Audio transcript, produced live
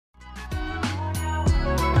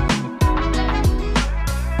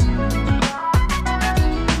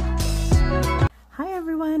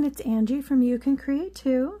everyone, it's Angie from You Can Create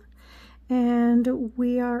Too, and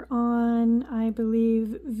we are on, I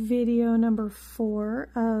believe, video number 4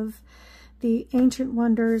 of the Ancient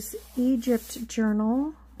Wonders Egypt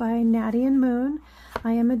Journal by Natty and Moon.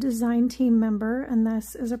 I am a design team member, and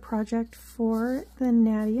this is a project for the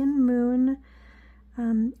Natty and Moon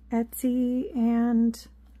Etsy and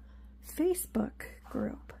Facebook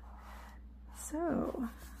group. So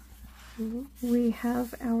we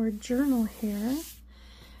have our journal here,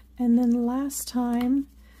 and then last time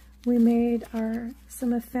we made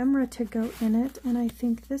some ephemera to go in it, and I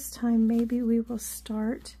think this time maybe we will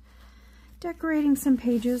start decorating some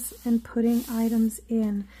pages and putting items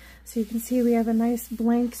in. So you can see we have a nice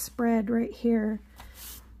blank spread right here.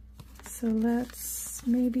 So let's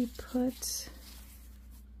maybe put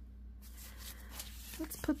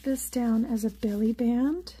this down as a belly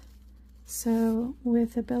band. So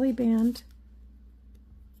with a belly band,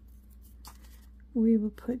 we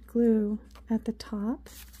will put glue at the top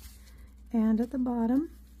and at the bottom.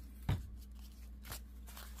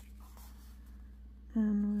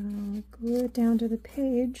 And we'll glue it down to the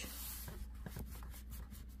page.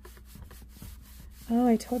 Oh,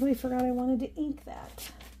 I totally forgot I wanted to ink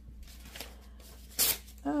that.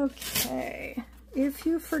 Okay, if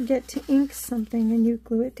you forget to ink something and you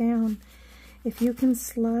glue it down, if you can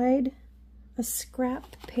slide a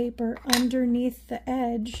scrap paper underneath the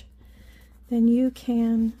edge, then you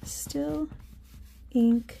can still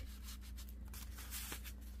ink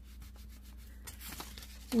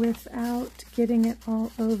without getting it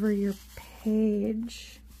all over your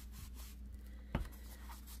page,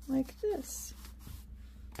 like this.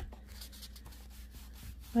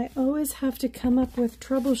 I always have to come up with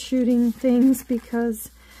troubleshooting things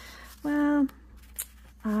because, well,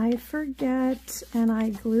 I forget and I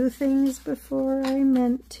glue things before I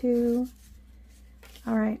meant to.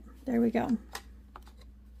 All right, there we go.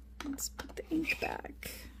 Let's put the ink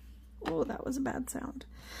back. Oh, that was a bad sound.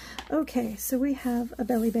 Okay, so we have a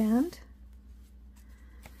belly band,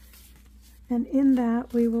 and in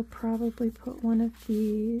that we will probably put one of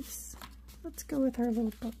these. Let's go with our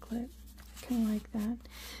little booklet. I kind of like that.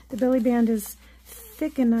 The belly band is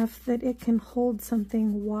thick enough that it can hold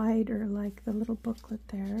something wider, like the little booklet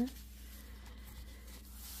there.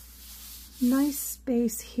 Nice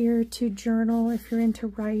space here to journal if you're into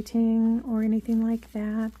writing or anything like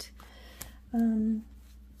that.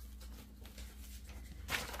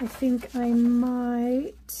 I think I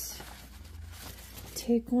might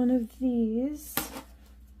take one of these.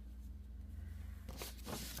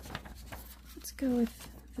 Let's go with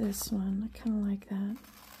this one. I kind of like that.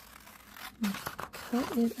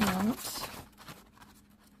 Cut it out.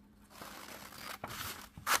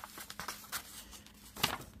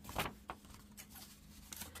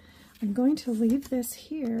 I'm going to leave this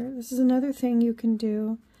here. This is another thing you can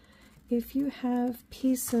do if you have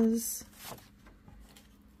pieces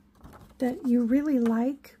that you really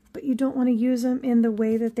like, but you don't want to use them in the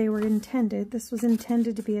way that they were intended. This was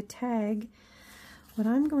intended to be a tag. What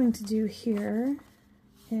I'm going to do here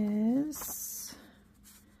is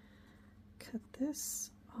cut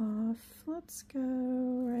this off. Let's go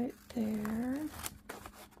right there.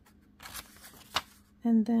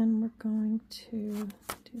 And then we're going to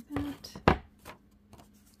do that.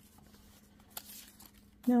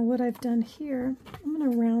 Now what I've done here, I'm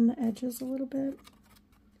going to round the edges a little bit.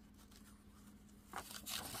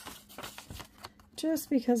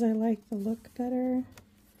 Just because I like the look better.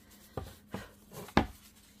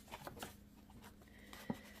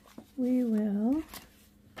 We will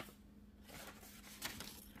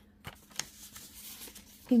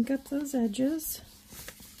ink up those edges.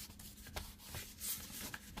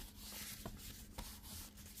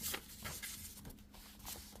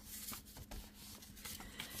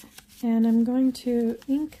 And I'm going to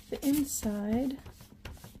ink the inside.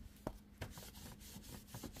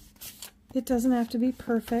 It doesn't have to be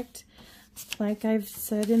perfect. Like I've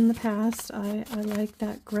said in the past, I like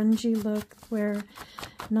that grungy look where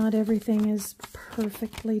not everything is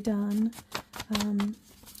perfectly done.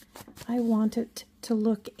 I want it to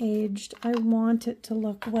look aged. I want it to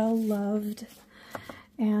look well loved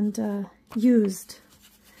and used.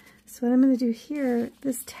 So what I'm going to do here,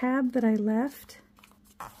 this tab that I left,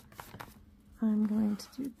 I'm going to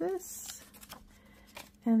do this,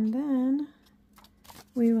 and then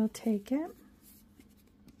we will take it,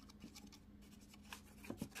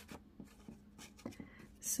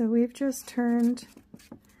 so we've just turned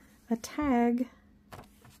a tag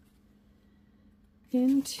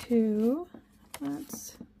into,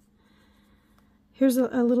 here's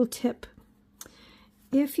a little tip.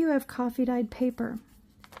 If you have coffee dyed paper,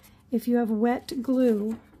 if you have wet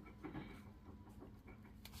glue,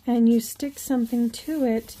 and you stick something to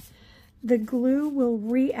it, the glue will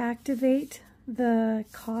reactivate the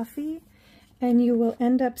coffee and you will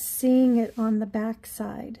end up seeing it on the back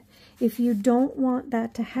side. If you don't want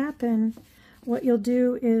that to happen, what you'll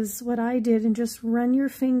do is what I did and just run your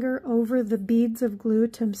finger over the beads of glue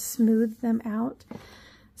to smooth them out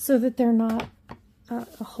so that they're not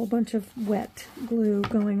a whole bunch of wet glue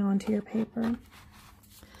going onto your paper.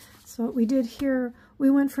 So what we did here, we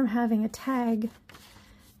went from having a tag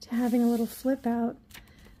to having a little flip out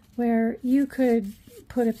where you could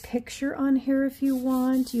put a picture on here if you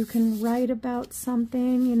want. You can write about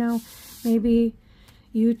something, you know, maybe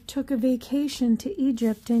you took a vacation to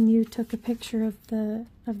Egypt and you took a picture of the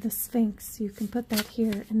Sphinx. You can put that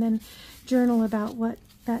here and then journal about what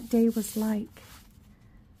that day was like.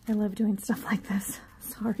 I love doing stuff like this.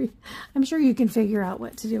 Sorry. I'm sure you can figure out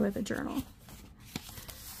what to do with a journal.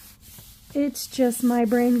 It's just my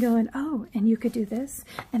brain going, oh, and you could do this,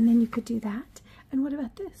 and then you could do that, and what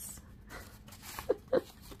about this?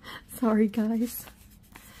 Sorry, guys.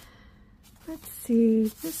 Let's see.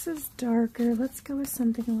 This is darker. Let's go with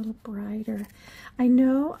something a little brighter. I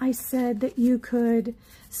know I said that you could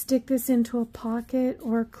stick this into a pocket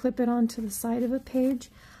or clip it onto the side of a page.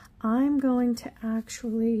 I'm going to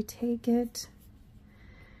actually take it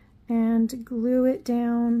and glue it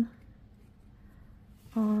down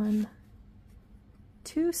on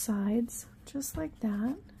two sides, just like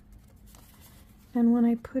that. And when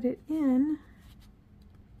I put it in,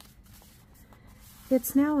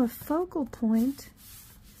 it's now a focal point.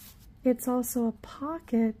 It's also a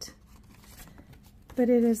pocket, but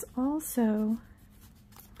it is also,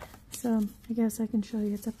 so I guess I can show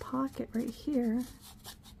you, it's a pocket right here,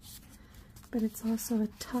 but it's also a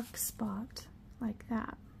tuck spot like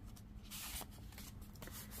that.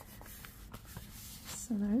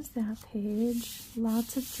 So there's that page.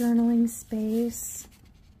 Lots of journaling space.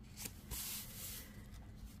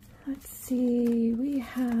 Let's see, we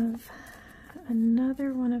have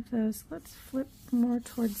another one of those. Let's flip more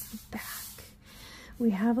towards the back.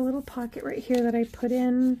 We have a little pocket right here that I put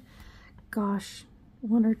in, gosh,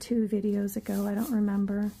 1 or 2 videos ago. I don't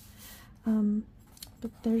remember.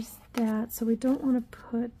 But there's that. So we don't want to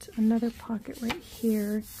put another pocket right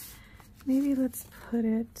here. Maybe let's put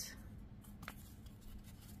it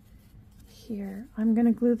here. I'm going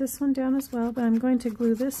to glue this one down as well, but I'm going to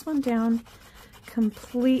glue this one down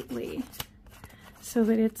completely so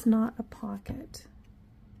that it's not a pocket.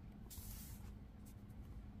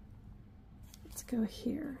 Let's go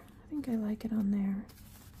here. I think I like it on there.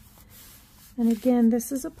 And again,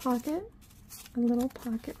 this is a pocket, a little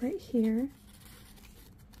pocket right here.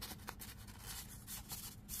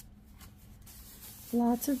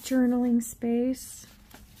 Lots of journaling space.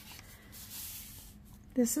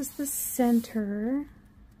 This is the center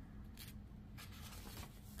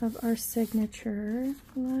of our signature.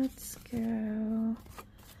 Let's go.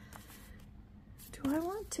 Do I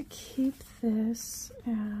want to keep this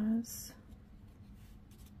as,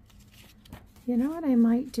 you know what I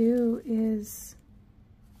might do is,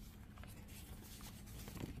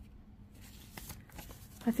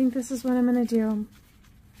 I think this is what I'm going to do.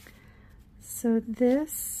 So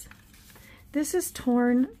this is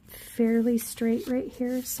torn fairly straight right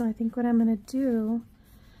here, so I think what I'm going to do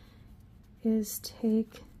is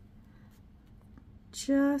take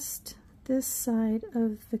just this side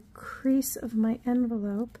of the crease of my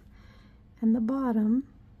envelope and the bottom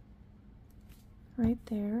right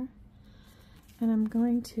there, and I'm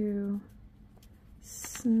going to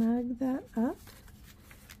snug that up,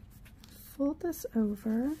 fold this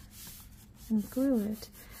over, and glue it.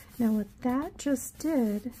 Now what that just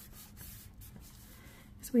did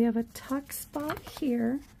is we have a tuck spot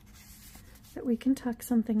here that we can tuck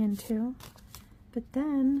something into, but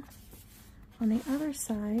then on the other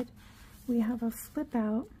side we have a flip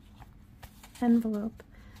out envelope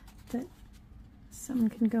that something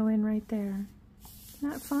can go in right there.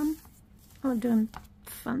 Isn't that fun? I love doing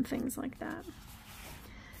fun things like that.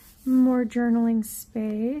 More journaling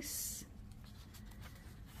space.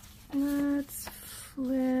 Let's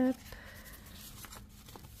flip.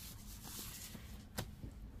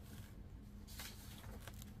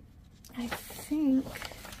 I think,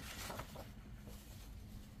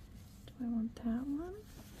 do I want that one?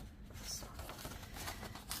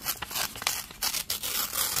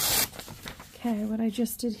 Okay, what I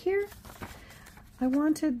just did here, I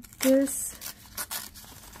wanted this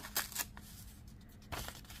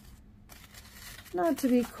not to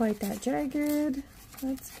be quite that jagged.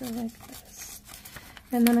 Let's go like this.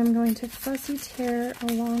 And then I'm going to fussy tear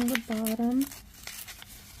along the bottom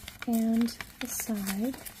and the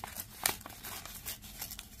side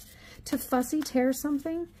to fussy tear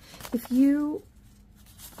something, if you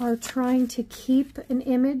are trying to keep an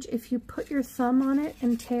image, if you put your thumb on it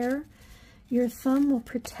and tear, your thumb will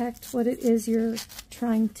protect what it is you're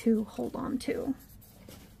trying to hold on to.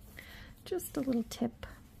 Just a little tip.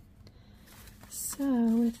 So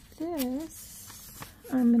with this,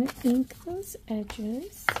 I'm going to ink those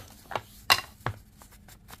edges.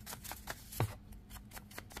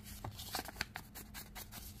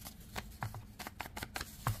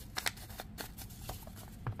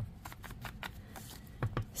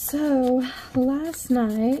 So last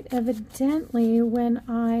night, evidently, when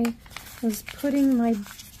I was putting my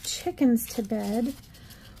chickens to bed,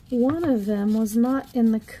 one of them was not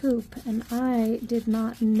in the coop, and I did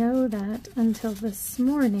not know that until this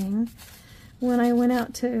morning when I went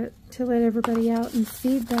out to let everybody out and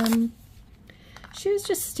feed them. She was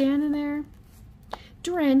just standing there,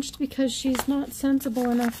 drenched because she's not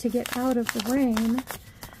sensible enough to get out of the rain,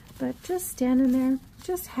 but just standing there,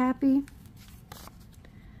 just happy,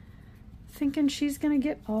 thinking she's gonna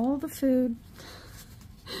get all the food.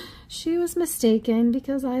 She was mistaken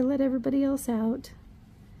because I let everybody else out.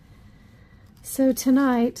 So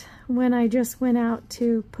tonight, when I just went out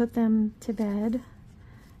to put them to bed,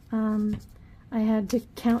 I had to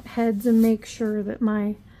count heads and make sure that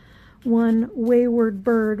my one wayward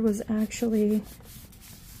bird was actually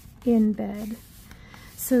in bed.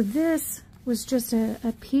 So this was just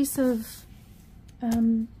a piece of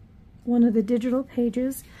one of the digital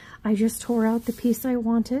pages. I just tore out the piece I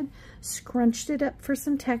wanted, scrunched it up for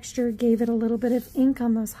some texture, gave it a little bit of ink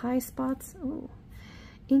on those high spots. Oh,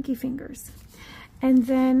 inky fingers. And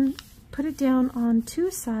then put it down on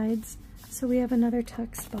two sides so we have another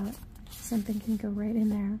tuck spot. Something can go right in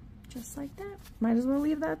there, just like that. Might as well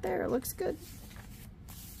leave that there, it looks good.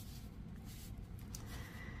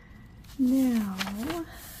 Now,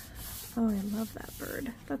 oh, I love that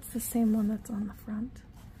bird. That's the same one that's on the front.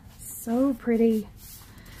 So pretty.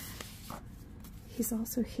 He's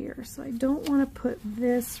also here, so I don't want to put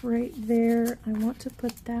this right there. I want to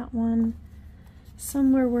put that one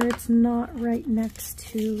somewhere where it's not right next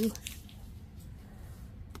to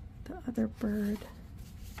the other bird.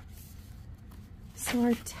 So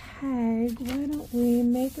our tag, why don't we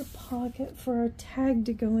make a pocket for our tag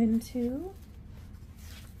to go into?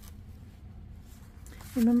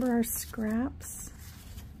 Remember our scraps?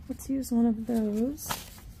 Let's use one of those.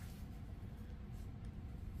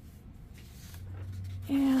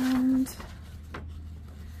 And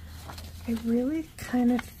I really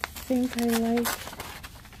kind of think I like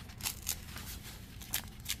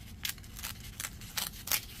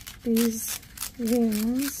these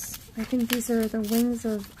wings. I think these are the wings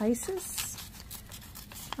of Isis,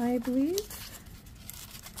 I believe,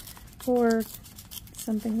 or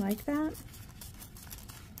something like that.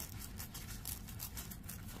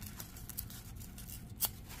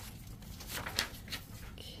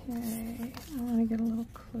 Okay, I want to get a little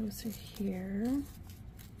closer here.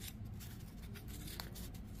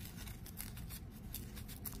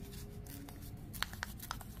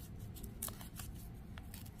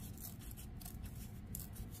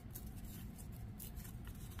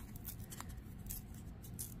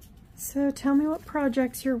 So tell me what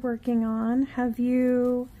projects you're working on. Have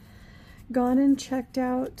you gone and checked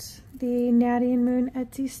out the Natty and Moon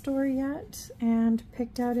Etsy store yet and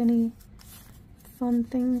picked out any fun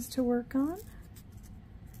things to work on?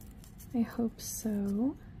 I hope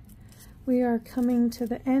so. We are coming to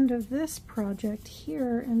the end of this project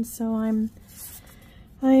here, and so I'm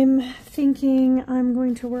thinking I'm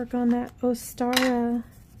going to work on that Ostara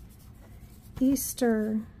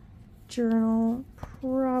Easter journal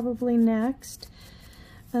probably next,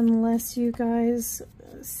 unless you guys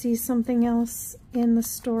see something else in the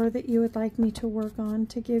store that you would like me to work on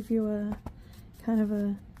to give you a kind of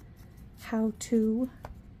a how-to.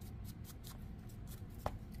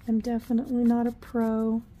 I'm definitely not a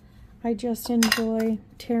pro. I just enjoy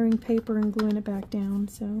tearing paper and gluing it back down,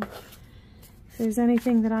 so if there's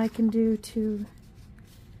anything that I can do to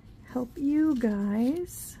help you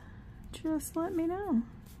guys, just let me know.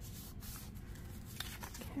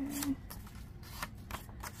 Okay,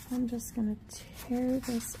 I'm just going to tear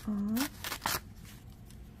this off.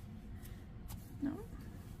 No.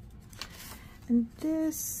 And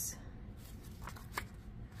this,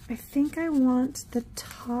 I think I want the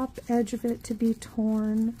top edge of it to be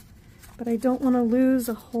torn, but I don't want to lose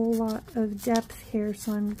a whole lot of depth here,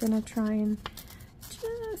 so I'm going to try and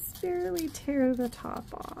just barely tear the top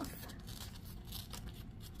off.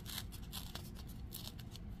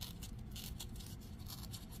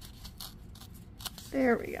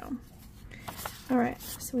 There we go. All right,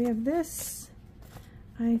 so we have this.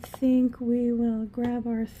 I think we will grab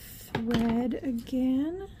our thread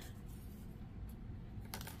again.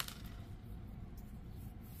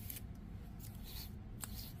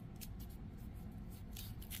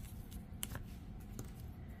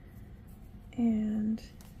 And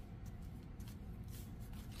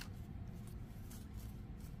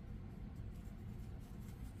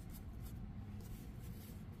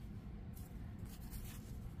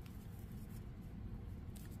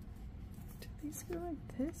do these go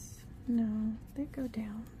like this? No, they go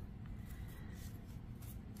down.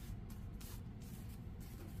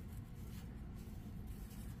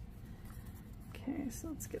 Okay, so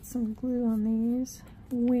let's get some glue on these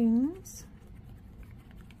wings.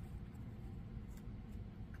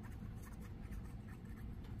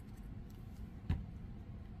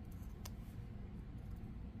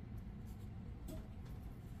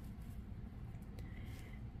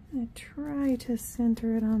 I try to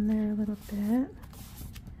center it on there a little bit.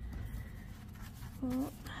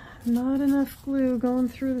 Well, not enough glue going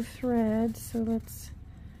through the thread, so that's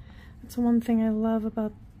one thing I love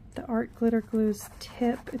about the art glitter glue's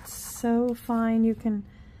tip. It's so fine, you can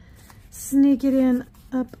sneak it in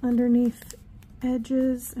up underneath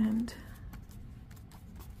edges, and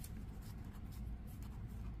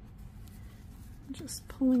I'm just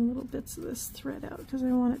pulling little bits of this thread out because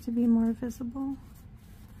I want it to be more visible.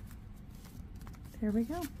 There we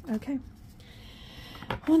go. Okay.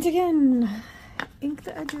 Once again, ink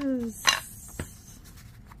the edges.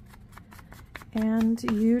 And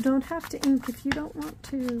you don't have to ink if you don't want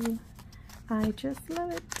to. I just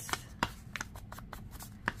love it.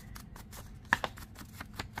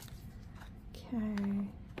 Okay.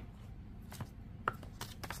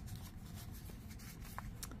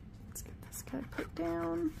 Let's get this guy put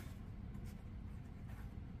down.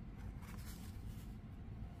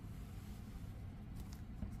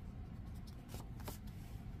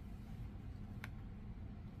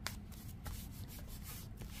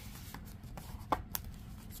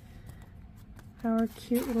 Our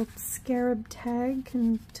cute little scarab tag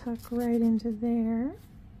can tuck right into there.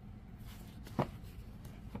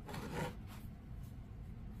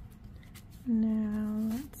 Now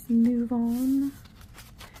let's move on.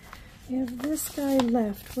 We have this guy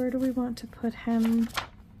left. Where do we want to put him?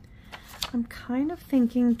 I'm kind of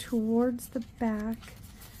thinking towards the back,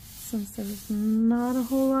 since there's not a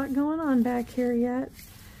whole lot going on back here yet.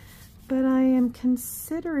 But I am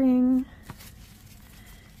considering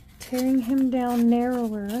tearing him down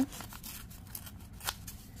narrower.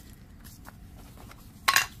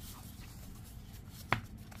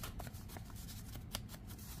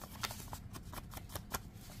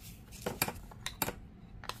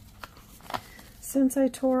 Since I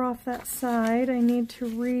tore off that side, I need to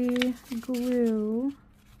re-glue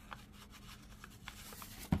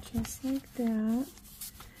just like that.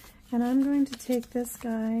 And I'm going to take this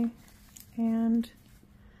guy and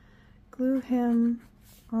glue him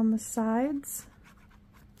on the sides,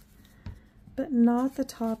 but not the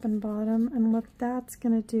top and bottom. And what that's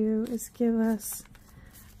going to do is give us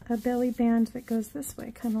a belly band that goes this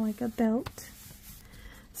way, kind of like a belt.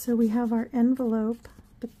 So we have our envelope,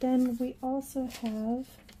 but then we also have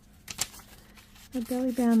a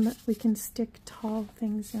belly band that we can stick tall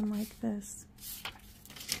things in like this.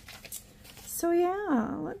 So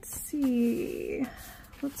yeah, let's see.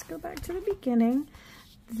 Let's go back to the beginning.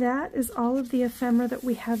 That is all of the ephemera that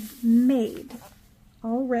we have made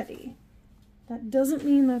already. That doesn't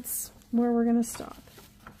mean that's where we're going to stop.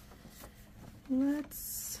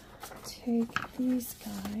 Let's take these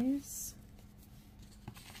guys.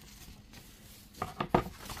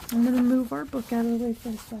 I'm going to move our book out of the way for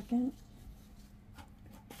a second.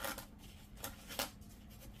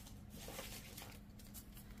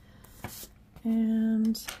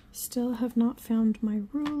 And still have not found my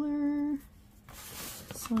ruler.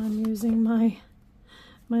 So I'm using my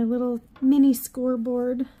little mini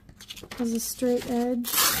scoreboard as a straight edge.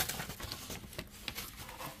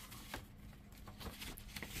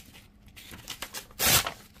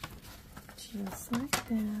 Just like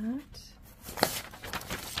that.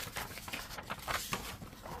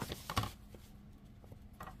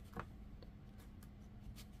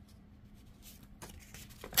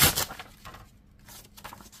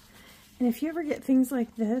 And if you ever get things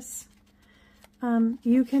like this,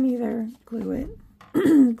 you can either glue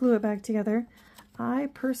it back together. I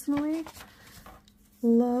personally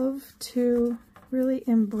love to really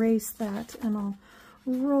embrace that, and I'll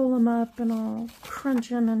roll them up and I'll crunch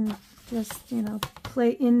them and just, you know,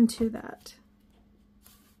 play into that.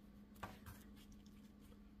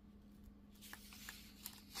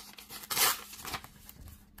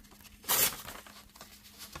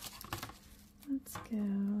 Let's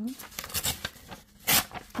go.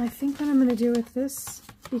 I think what I'm going to do with this,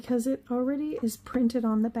 because it already is printed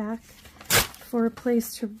on the back for a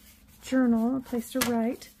place to journal, a place to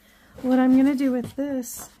write, what I'm going to do with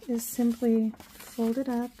this is simply fold it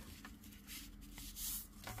up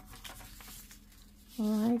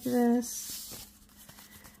like this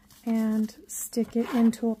and stick it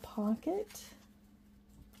into a pocket.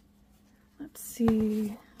 Let's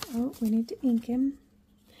see. Oh, we need to ink him.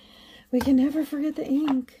 We can never forget the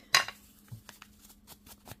ink.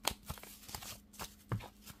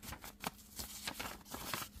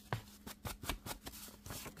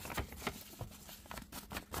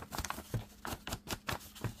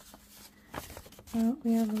 Oh,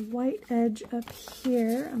 we have a white edge up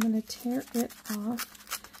here. I'm going to tear it off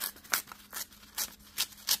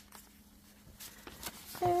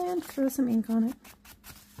and throw some ink on it.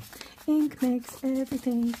 Ink makes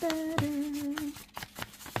everything better.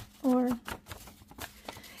 Or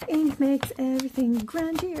ink makes everything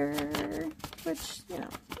grungier, which, you know,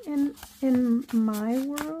 in my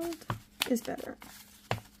world is better.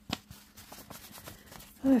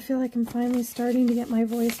 Oh, I feel like I'm finally starting to get my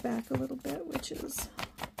voice back a little bit, which is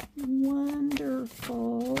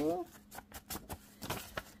wonderful.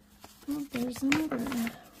 Oh, there's another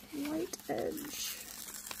white edge.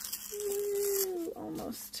 Woo,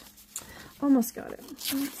 almost got it.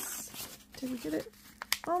 Did we get it?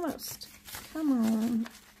 Almost. Come on.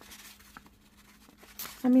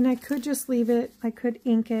 I mean, I could just leave it. I could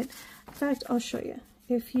ink it. In fact, I'll show you.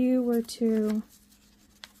 If you were to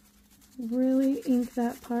really ink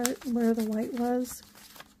that part where the white was,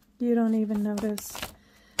 you don't even notice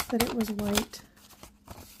that it was white.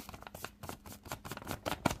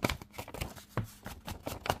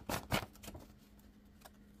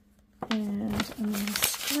 And I'm going to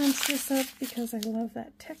scrunch this up because I love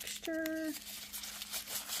that texture.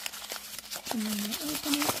 And then I'll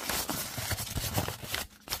open it.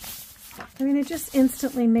 I mean, it just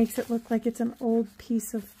instantly makes it look like it's an old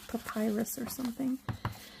piece of papyrus or something.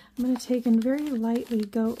 I'm going to take and very lightly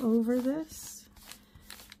go over this,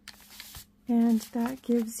 and that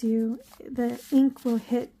gives you, the ink will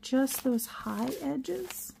hit just those high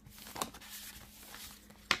edges.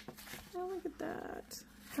 Oh, look at that.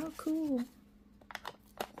 How cool.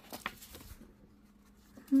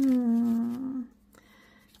 You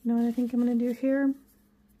know what I think I'm going to do here? I'm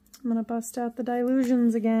going to bust out the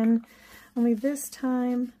Dilutions again, only this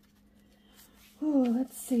time, oh,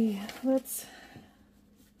 let's see, let's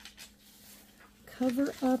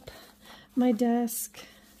cover up my desk,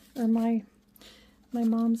 or my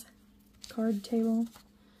mom's card table.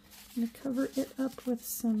 I'm going to cover it up with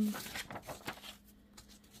some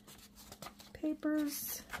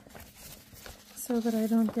papers so that I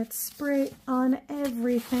don't get spray on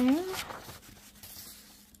everything.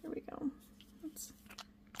 Here we go.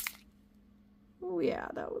 Oh yeah,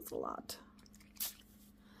 that was a lot.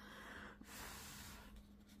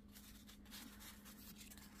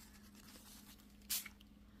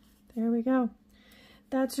 There we go.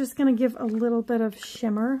 That's just going to give a little bit of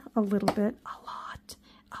shimmer, a lot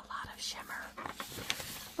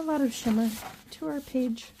of shimmer to our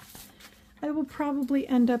page. I will probably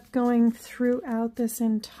end up going throughout this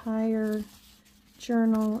entire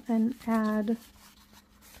journal and add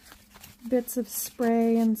bits of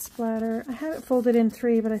spray and splatter. I have it folded in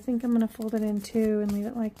 3, but I think I'm going to fold it in 2 and leave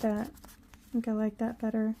it like that. I think I like that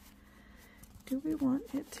better. Do we want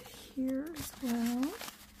it here as well?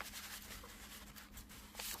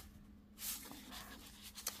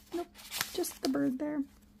 Nope, just the bird there.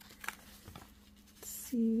 Let's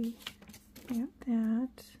see. Got that.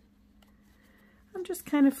 I'm just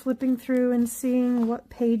kind of flipping through and seeing what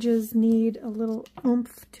pages need a little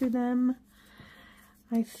oomph to them.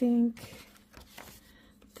 I think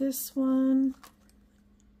this one,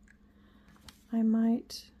 I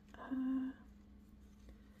might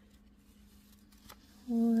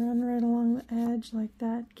run right along the edge like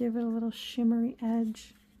that, give it a little shimmery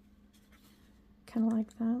edge, kind of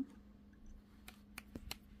like that.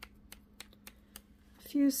 A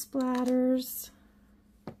few splatters.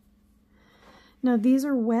 Now these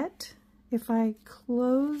are wet. If I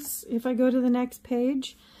go to the next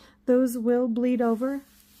page, those will bleed over.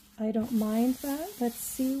 I don't mind that. Let's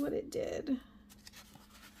see what it did.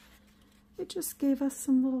 It just gave us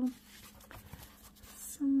some little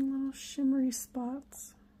shimmery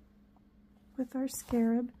spots with our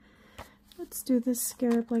scarab. Let's do this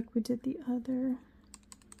scarab like we did the other.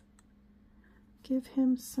 Give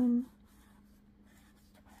him some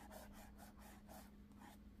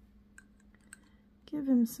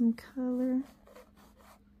color.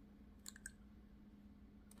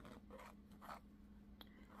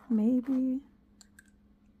 Maybe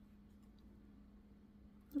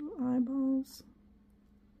a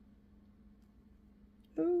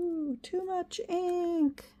too much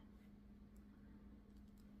ink.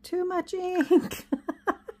 Too much ink.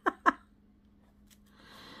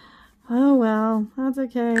 Oh well, that's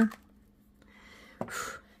okay.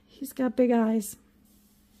 He's got big eyes.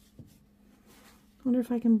 Wonder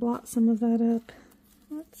if I can blot some of that up.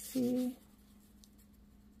 Let's see.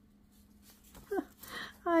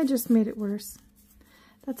 I just made it worse.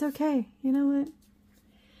 That's okay. You know what?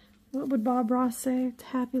 What would Bob Ross say? It's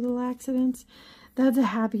happy little accidents. That's a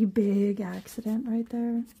happy big accident right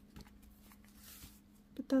there.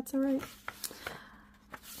 But that's alright.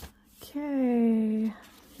 Okay.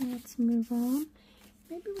 Let's move on.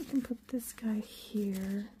 Maybe we can put this guy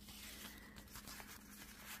here.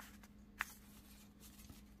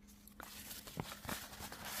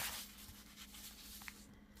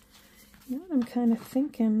 You know what I'm kind of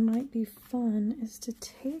thinking might be fun is to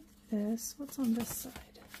take this. What's on this side?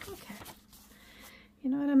 Okay. You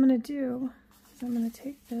know what I'm going to do is I'm going to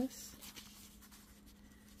take this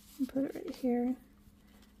and put it right here.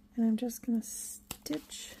 And I'm just going to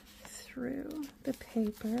stitch through the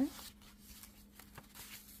paper.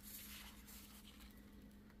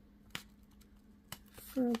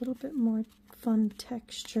 For a little bit more fun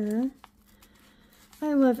texture.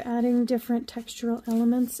 I love adding different textural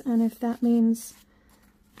elements, and if that means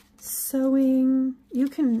sewing, you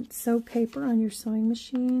can sew paper on your sewing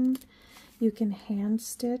machine. You can hand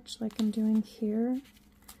stitch like I'm doing here.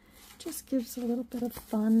 It just gives a little bit of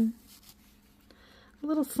fun, a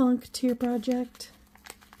little funk to your project.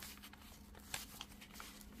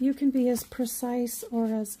 You can be as precise or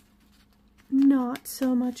as not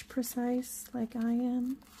so much precise like I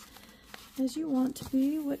am as you want to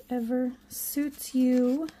be, whatever suits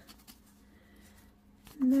you.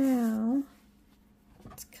 Now,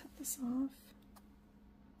 let's cut this off.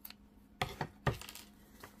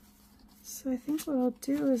 So I think what I'll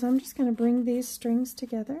do is I'm just going to bring these strings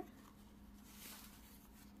together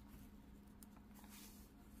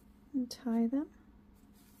and tie them.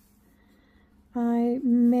 I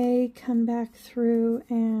may come back through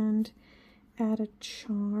and add a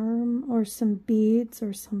charm or some beads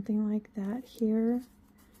or something like that here,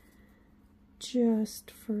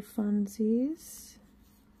 just for funsies.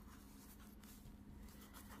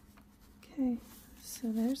 Okay,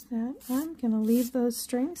 so there's that. I'm going to leave those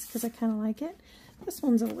strings because I kind of like it. This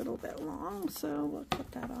one's a little bit long, so we'll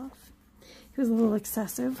cut that off. It was a little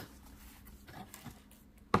excessive.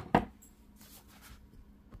 Let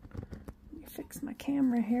me fix my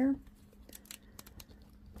camera here.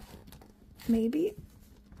 Maybe.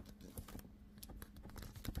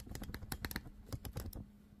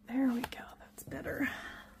 There we go. That's better.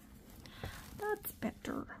 That's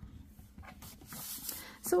better.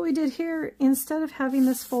 So what we did here, instead of having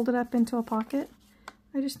this folded up into a pocket,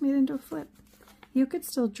 I just made it into a flip. You could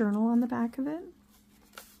still journal on the back of it.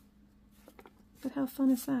 But how fun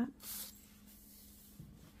is that?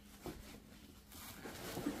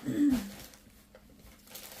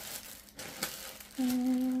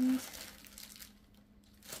 And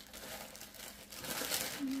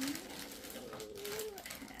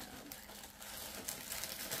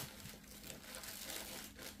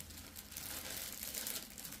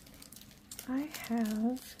I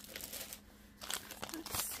have,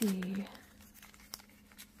 let's see,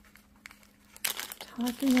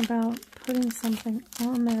 talking about putting something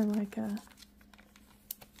on there like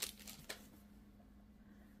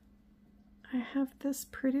I have this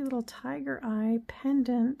pretty little tiger eye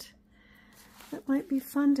pendant that might be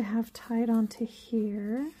fun to have tied onto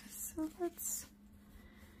here. So let's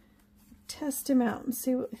test him out and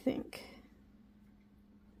see what we think.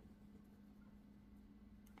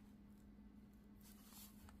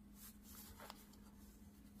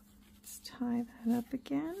 Let's tie that up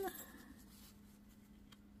again.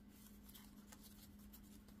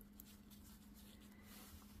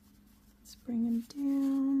 Let's bring him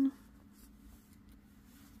down.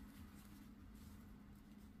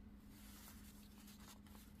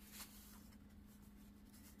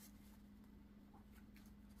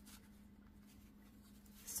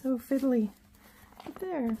 So fiddly. But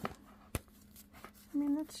there. I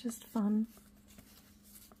mean, that's just fun.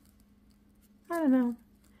 I don't know.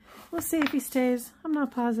 We'll see if he stays. I'm not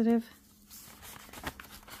positive.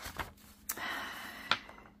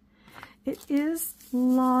 It is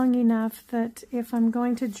long enough that if I'm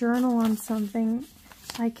going to journal on something,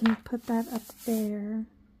 I can put that up there.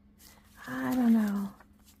 I don't know.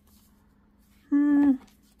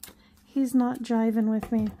 He's not jiving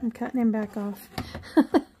with me. I'm cutting him back off.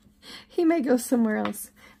 He may go somewhere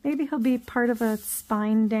else. Maybe he'll be part of a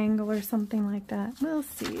spine dangle or something like that. We'll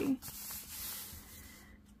see.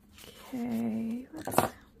 Okay.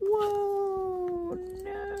 Whoa,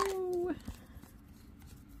 no.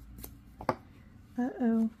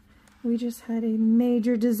 Uh-oh. We just had a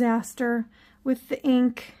major disaster with the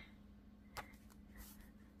ink.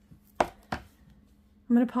 I'm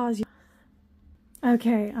going to pause you.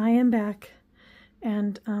 Okay, I am back.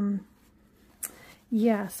 And,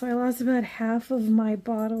 yeah, so I lost about half of my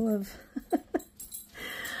bottle of,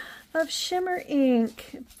 of shimmer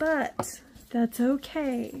ink. But that's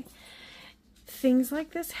okay. Things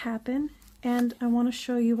like this happen, and I want to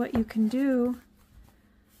show you what you can do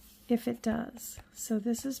if it does. So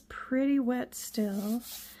this is pretty wet still.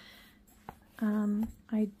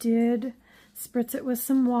 I did spritz it with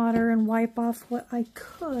some water and wipe off what I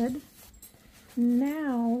could.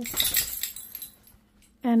 Now,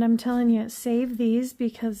 and I'm telling you, save these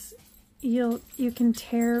because you can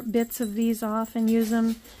tear bits of these off and use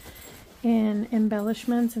them in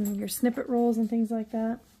embellishments and your snippet rolls and things like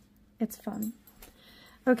that. It's fun.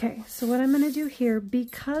 Okay, so what I'm going to do here,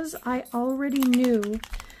 because I already knew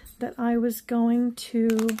that I was going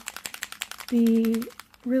to be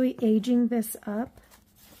really aging this up,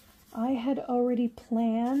 I had already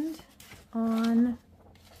planned on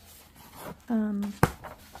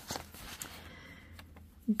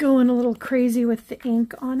going a little crazy with the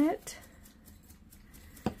ink on it.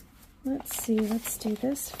 Let's see, let's do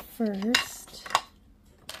this first.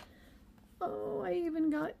 Oh, I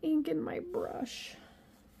even got ink in my brush.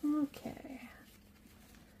 Okay.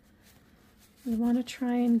 We want to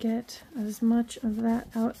try and get as much of that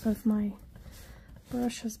out of my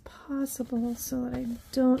brush as possible so that I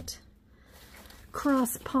don't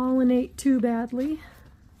cross-pollinate too badly,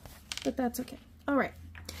 but that's okay. All right,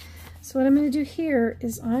 so what I'm going to do here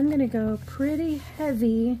is I'm going to go pretty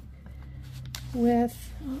heavy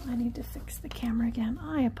with, oh, I need to fix the camera again.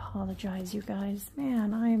 I apologize, you guys.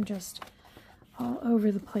 Man, I am just all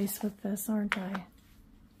over the place with this, aren't I?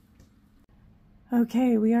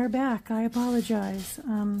 Okay, we are back. I apologize.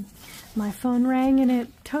 My phone rang and it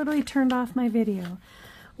totally turned off my video.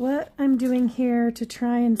 What I'm doing here to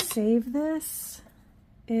try and save this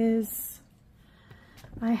is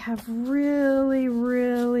I have really,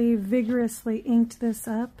 really vigorously inked this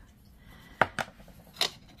up.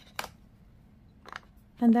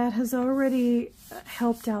 And that has already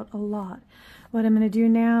helped out a lot. What I'm going to do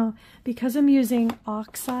now, because I'm using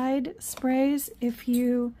oxide sprays, if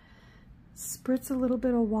you spritz a little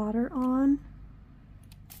bit of water on,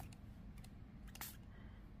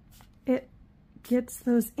 it gets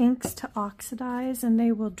those inks to oxidize and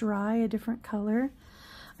they will dry a different color.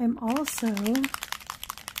 I'm also,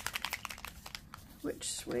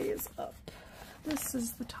 which way is up? This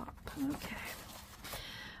is the top. Okay.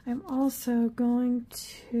 I'm also going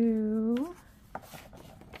to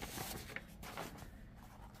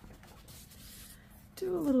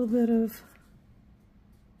do a little bit of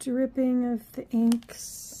dripping of the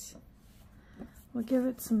inks. We'll give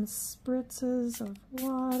it some spritzes of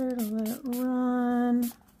water to let it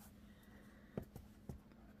run.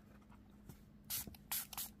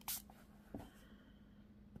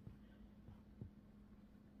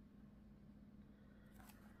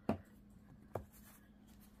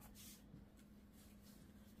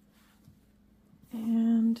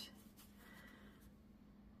 And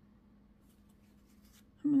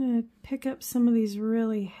I'm going to pick up some of these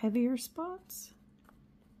really heavier spots.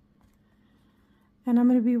 And I'm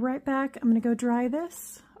going to be right back. I'm going to go dry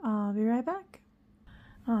this. I'll be right back.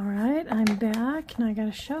 Alright, I'm back and I got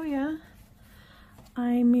to show you.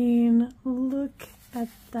 I mean, look at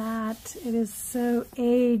that. It is so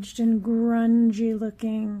aged and grungy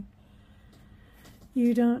looking.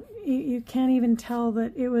 You can't even tell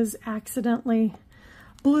that it was accidentally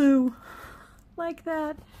blue like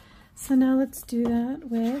that. So now let's do that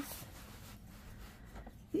with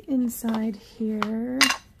the inside here.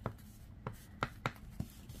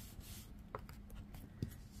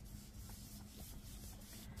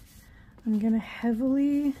 I'm going to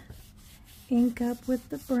heavily ink up with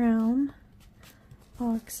the brown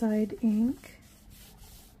oxide ink.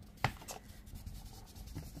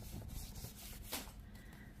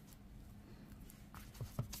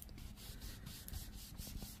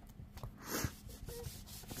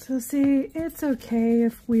 So see, it's okay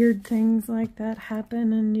if weird things like that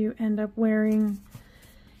happen and you end up wearing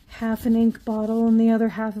half an ink bottle and the other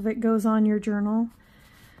half of it goes on your journal.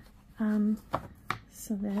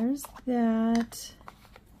 So there's that.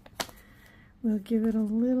 We'll give it a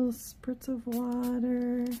little spritz of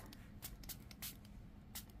water.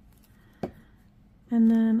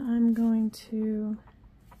 And then I'm going to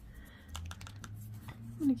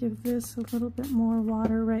give this a little bit more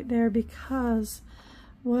water right there, because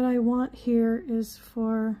what I want here is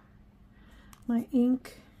for my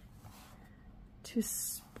ink to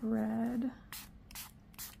spread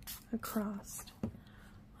across.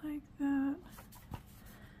 like that.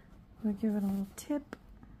 We'll give it a little tip.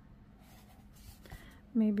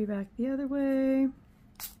 Maybe back the other way.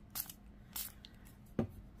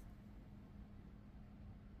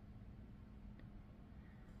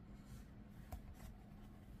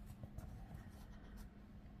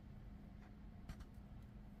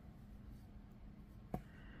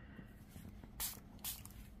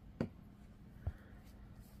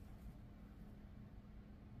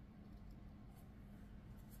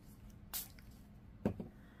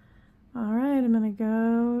 Alright, I'm gonna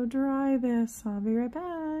go dry this. I'll be right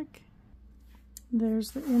back.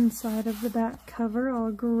 There's the inside of the back cover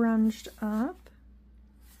all grunged up.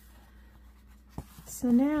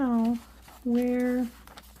 So now, where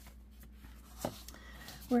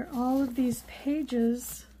all of these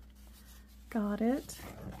pages got it,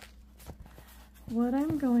 what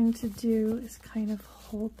I'm going to do is kind of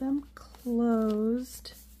hold them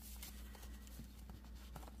closed.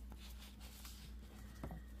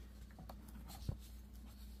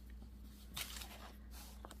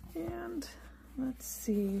 And let's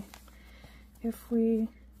see if we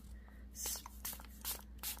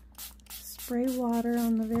spray water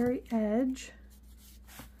on the very edge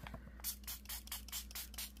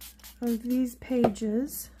of these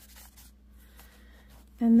pages,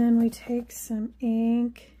 and then we take some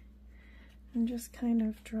ink and just kind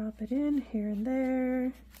of drop it in here and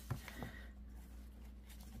there.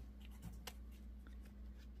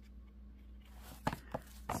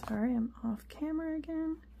 Sorry, I'm off camera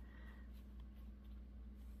again.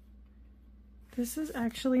 This is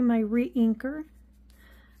actually my re-inker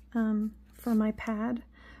for my pad,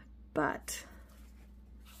 but,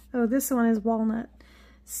 oh, this one is walnut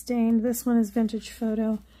stained. This one is vintage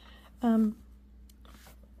photo.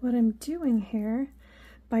 What I'm doing here,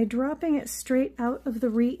 by dropping it straight out of the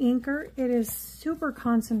re-inker, it is super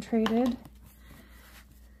concentrated.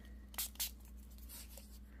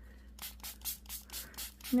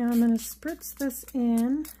 Now I'm going to spritz this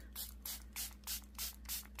in.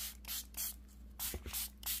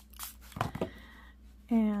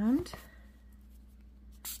 And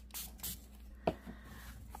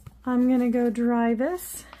I'm gonna go dry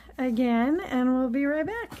this again and we'll be right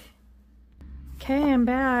back. Okay, I'm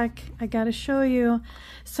back. I gotta show you.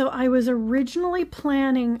 So I was originally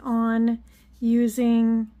planning on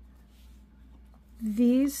using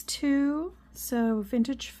these two, so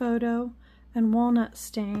vintage photo and walnut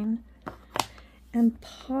stain, and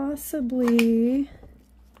possibly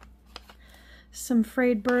some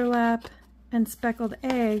frayed burlap and speckled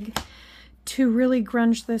egg to really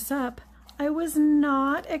grunge this up. I was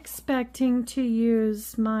not expecting to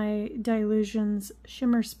use my Dylusions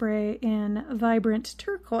shimmer spray in vibrant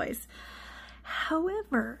turquoise.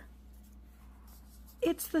 However,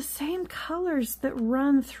 it's the same colors that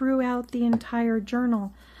run throughout the entire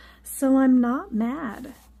journal, so I'm not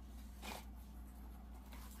mad.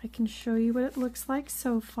 I can show you what it looks like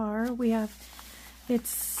so far. It's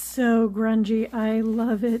so grungy. I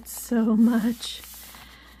love it so much.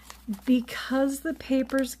 Because the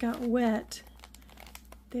papers got wet,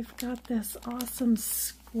 they've got this awesome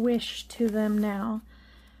squish to them now.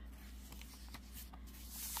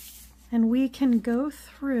 And we can go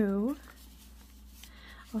through,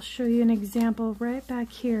 I'll show you an example right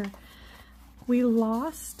back here. We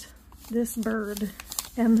lost this bird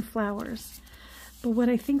and the flowers. But what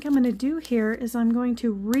I think I'm going to do here is I'm going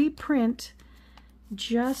to reprint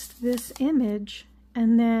just this image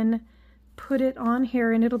and then put it on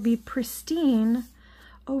here, and it'll be pristine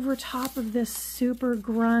over top of this super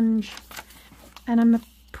grunge. And I'm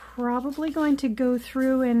probably going to go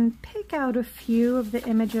through and pick out a few of the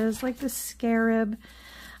images, like the scarab.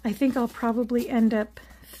 I think I'll probably end up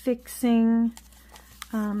fixing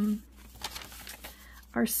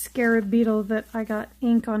our scarab beetle that I got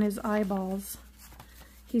ink on his eyeballs.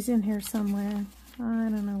 He's in here somewhere. I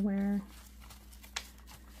don't know where.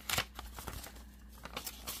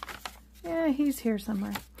 Yeah, he's here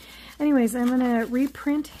somewhere. Anyways, I'm gonna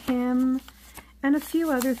reprint him and a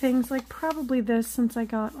few other things, like probably this, since I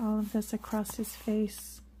got all of this across his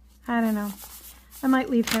face. I don't know. I might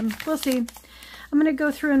leave him. We'll see. I'm gonna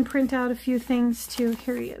go through and print out a few things too.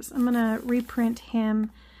 Here he is. I'm gonna reprint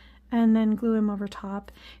him and then glue him over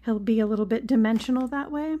top. He'll be a little bit dimensional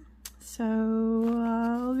that way. So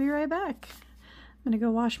I'll be right back. I'm gonna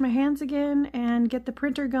go wash my hands again and get the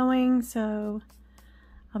printer going. So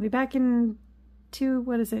I'll be back in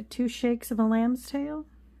two shakes of a lamb's tail?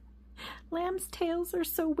 Lamb's tails are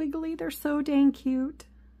so wiggly, they're so dang cute.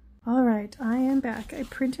 All right, I am back. I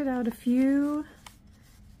printed out a few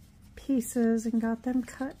pieces and got them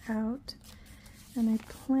cut out. And I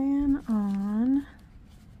plan on,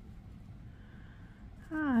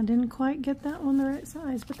 Ah, I didn't quite get that one the right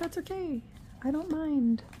size, but that's okay. I don't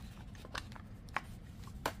mind.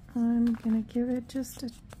 I'm gonna give it just a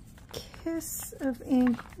kiss of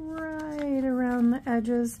ink right around the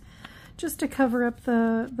edges, just to cover up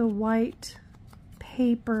the white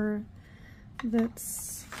paper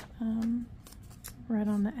that's right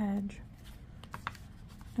on the edge.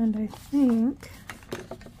 And I think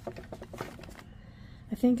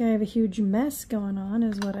I have a huge mess going on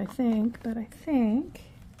is what I think, but I think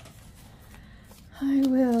I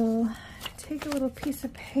will take a little piece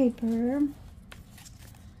of paper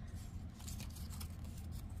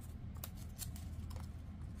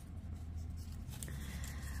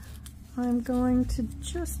I'm going to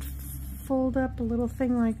just fold up a little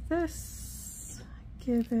thing like this,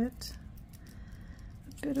 give it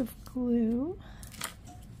a bit of glue.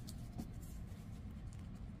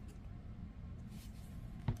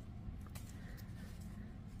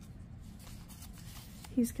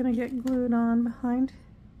 He's gonna get glued on behind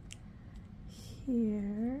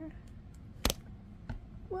here.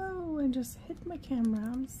 Whoa, I just hit my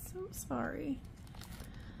camera. I'm so sorry.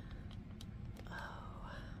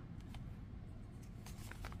 Oh.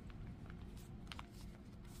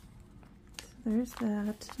 So there's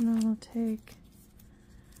that, and then I'll take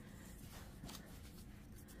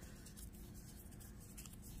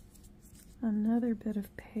another bit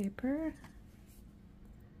of paper.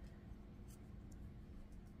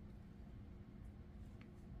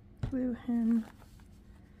 Glue him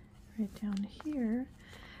right down here.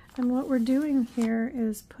 And what we're doing here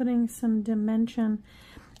is putting some dimension.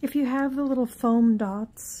 If you have the little foam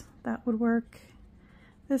dots, that would work.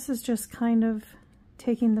 This is just kind of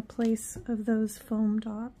taking the place of those foam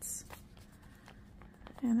dots.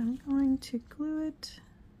 And I'm going to glue it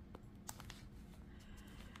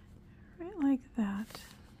right like that.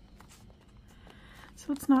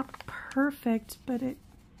 So it's not perfect, but it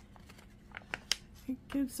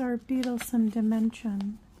gives our beetle some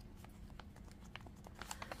dimension.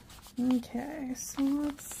 Okay, so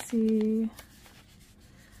let's see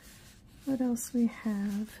what else we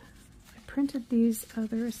have. I printed these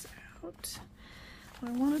others out.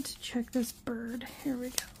 I wanted to check this bird. Here we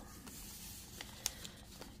go.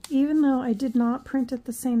 Even though I did not print it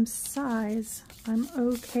the same size, I'm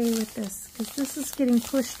okay with this because this is getting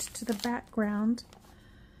pushed to the background.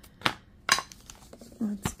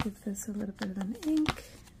 Let's give this a little bit of an ink.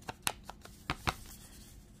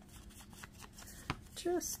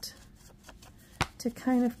 Just to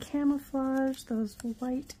kind of camouflage those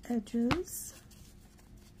white edges.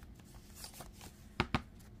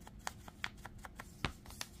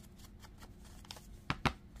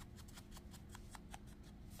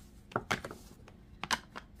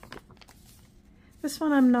 This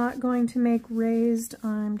one I'm not going to make raised.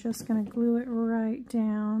 I'm just going to glue it right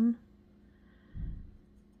down.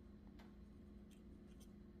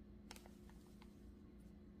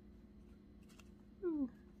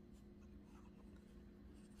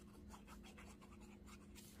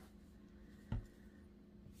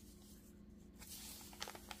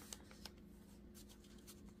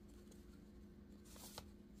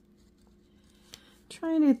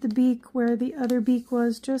 Trying to get the beak where the other beak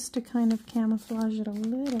was, just to kind of camouflage it a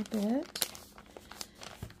little bit.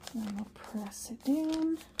 And I'll press it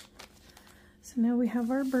down. So now we have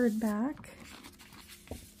our bird back.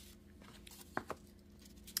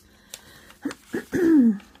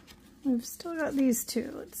 We've still got these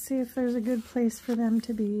two. Let's see if there's a good place for them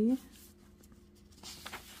to be.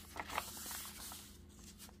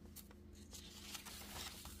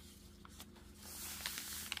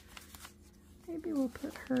 Maybe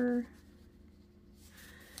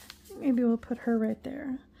we'll put her right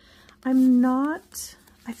there. I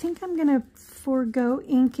think I'm gonna forego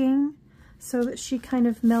inking so that she kind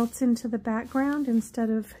of melts into the background instead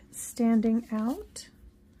of standing out.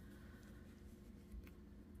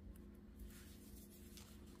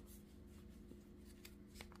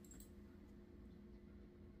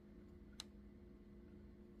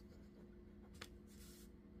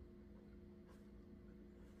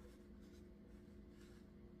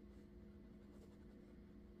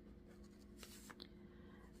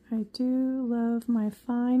 I do love my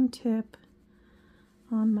fine tip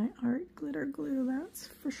on my art glitter glue, that's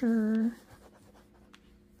for sure.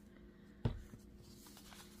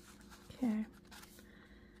 Okay,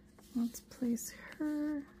 let's place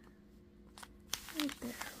her right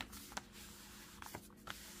there.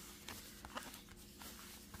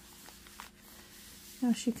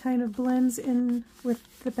 Now she kind of blends in with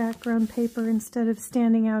the background paper instead of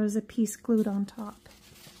standing out as a piece glued on top.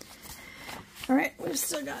 All right, we've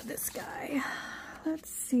still got this guy. Let's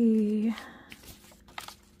see.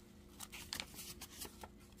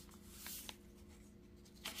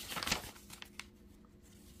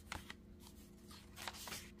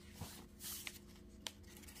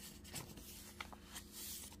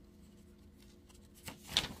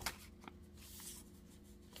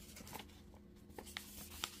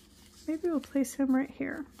 maybe we'll place him right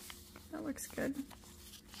here. That looks good.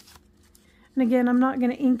 And again, I'm not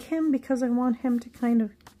going to ink him because I want him to kind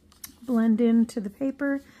of blend into the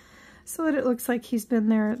paper so that it looks like he's been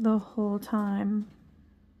there the whole time.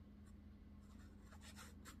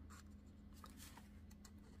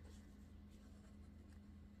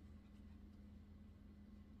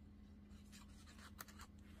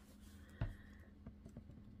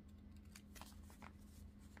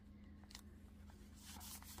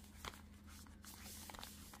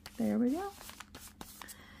 There we go.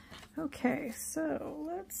 Okay, so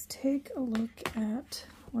let's take a look at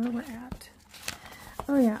where we're at.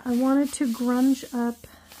 Oh yeah, I wanted to grunge up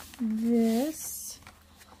this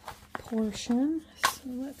portion, so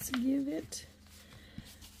let's give it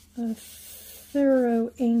a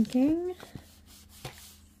thorough inking.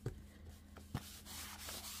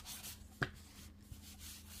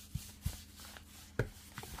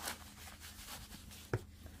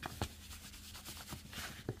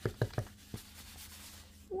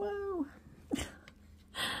 Whoa.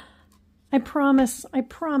 I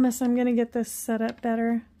promise I'm gonna get this set up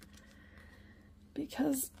better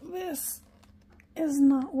because this is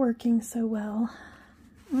not working so well.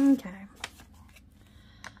 Okay.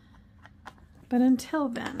 But until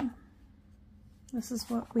then, this is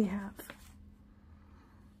what we have.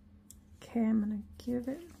 Okay, I'm gonna give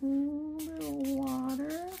it a little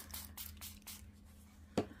water.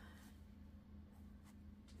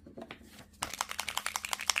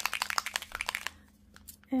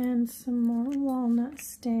 And some more walnut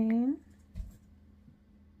stain.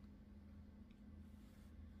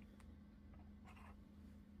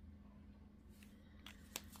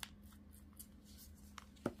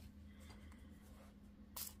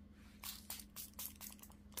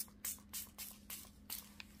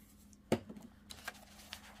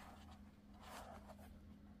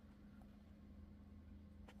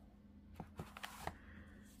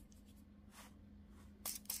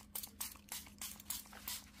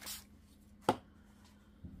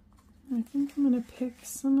 I think I'm going to pick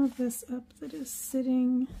some of this up that is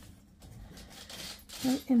sitting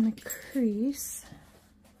right in the crease.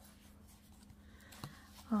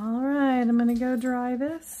 All right, I'm going to go dry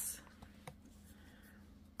this.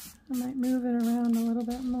 I might move it around a little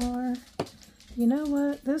bit more. You know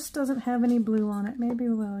what? This doesn't have any blue on it. Maybe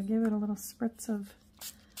we'll give it a little spritz of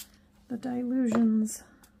the Dilutions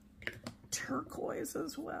turquoise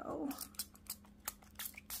as well.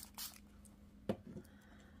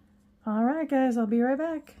 All right, guys, I'll be right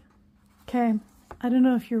back. Okay, I don't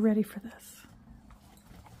know if you're ready for this.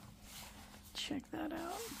 Check that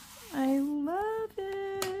out. I love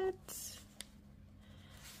it.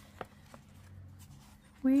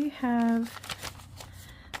 We have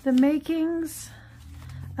the makings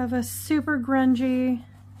of a super grungy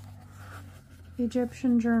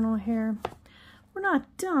Egyptian journal here. We're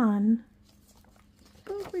not done,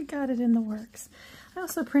 but we got it in the works. I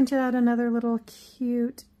also printed out another little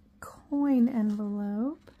cute coin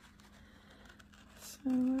envelope. So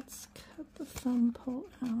let's cut the thumb pull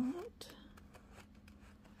out.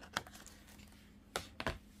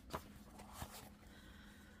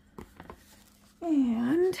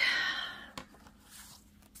 And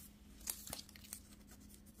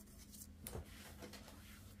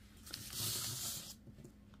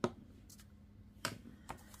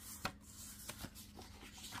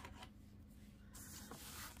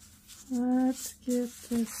let's get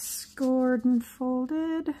this scored and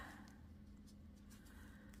folded.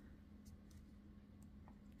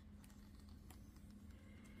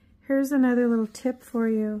 Here's another little tip for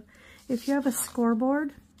you. If you have a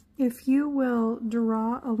scoreboard, if you will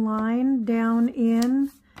draw a line down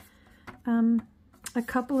in a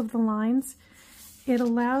couple of the lines, it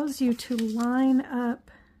allows you to line up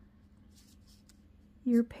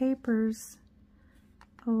your papers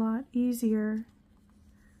a lot easier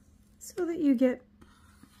so that you get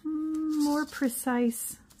more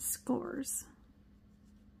precise scores.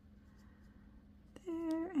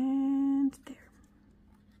 There and there.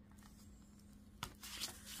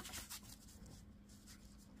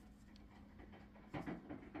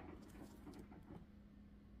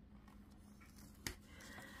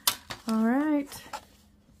 All right,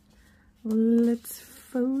 let's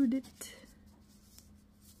fold it.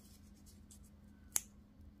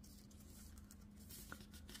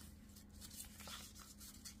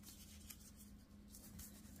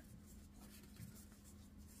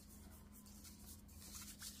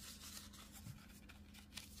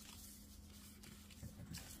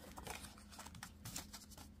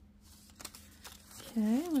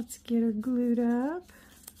 Okay, let's get her glued up.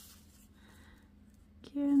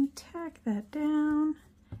 Again, tack that down.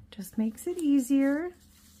 Just makes it easier.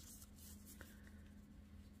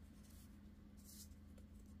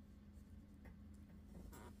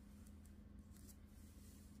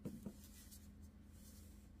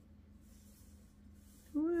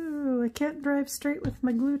 can't drive straight with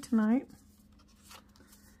my glue tonight.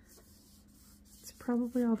 It's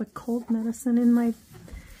probably all the cold medicine in my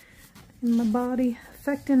body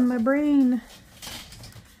affecting my brain.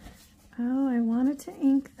 Oh, I wanted to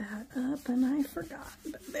ink that up and I forgot,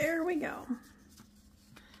 but there we go.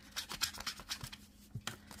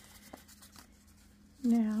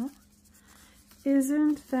 Now,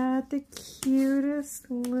 isn't that the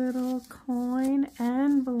cutest little coin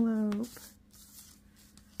envelope?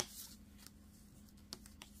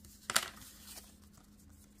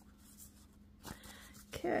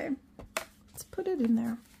 Okay, let's put it in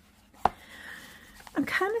there. I'm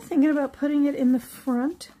kind of thinking about putting it in the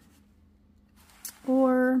front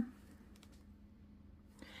or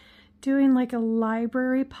doing like a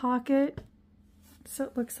library pocket so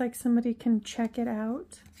it looks like somebody can check it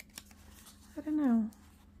out. I don't know.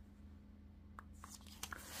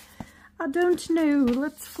 I don't know.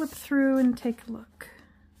 Let's flip through and take a look.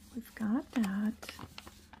 We've got that.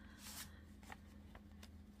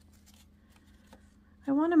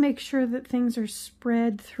 I want to make sure that things are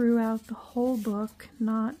spread throughout the whole book,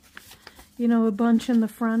 not, you know, a bunch in the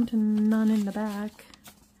front and none in the back.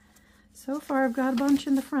 So far I've got a bunch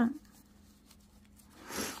in the front.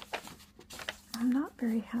 I'm not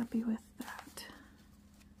very happy with that.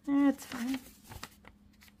 It's fine.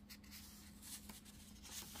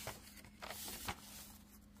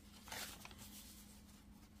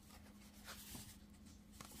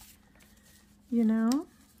 You know,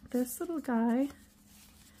 this little guy,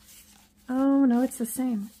 oh no, it's the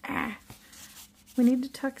same. Ah, we need to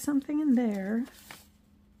tuck something in there.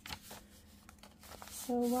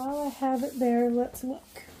 So while I have it there, let's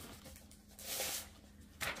look.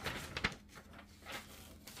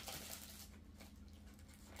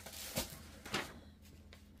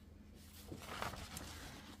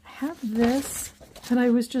 I have this that I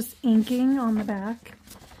was just inking on the back,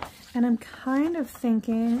 and I'm kind of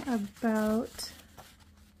thinking about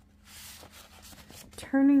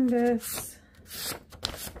turning this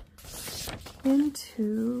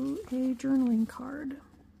into a journaling card.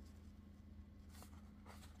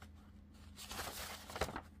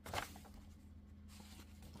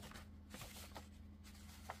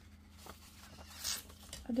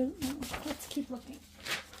 I don't know. Let's keep looking.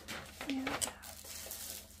 Yeah.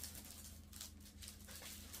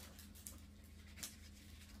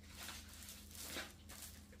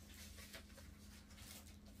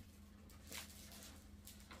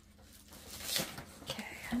 Okay,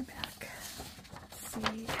 I'm back. Let's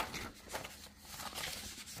see.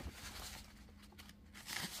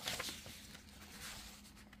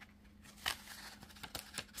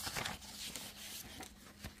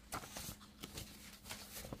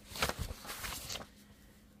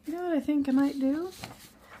 You know what I think I might do?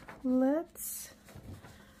 Let's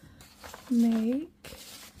make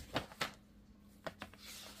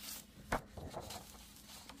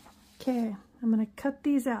okay, I'm going to cut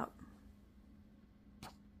these out.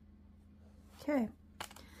 Okay,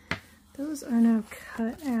 those are now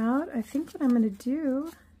cut out. I think what I'm going to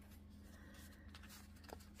do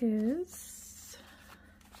is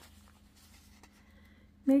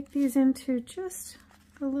make these into just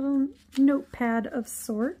a little notepad of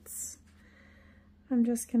sorts. I'm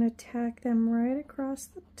just going to tack them right across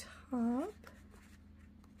the top.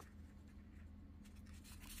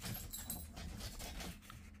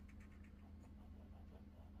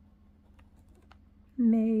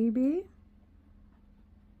 Maybe.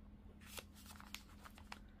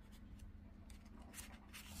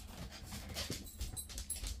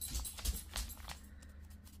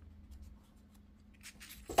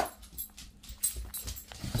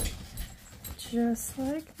 Just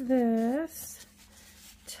like this.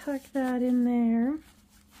 Tuck that in there.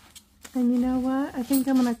 And you know what? I think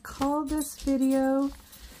I'm going to call this video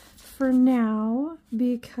for now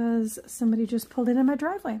because somebody just pulled in my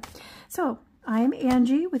driveway. So, I'm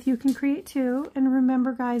Angie with You Can Create Too. And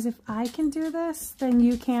remember guys, if I can do this, then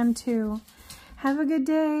you can too. Have a good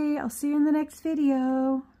day. I'll see you in the next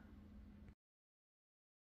video.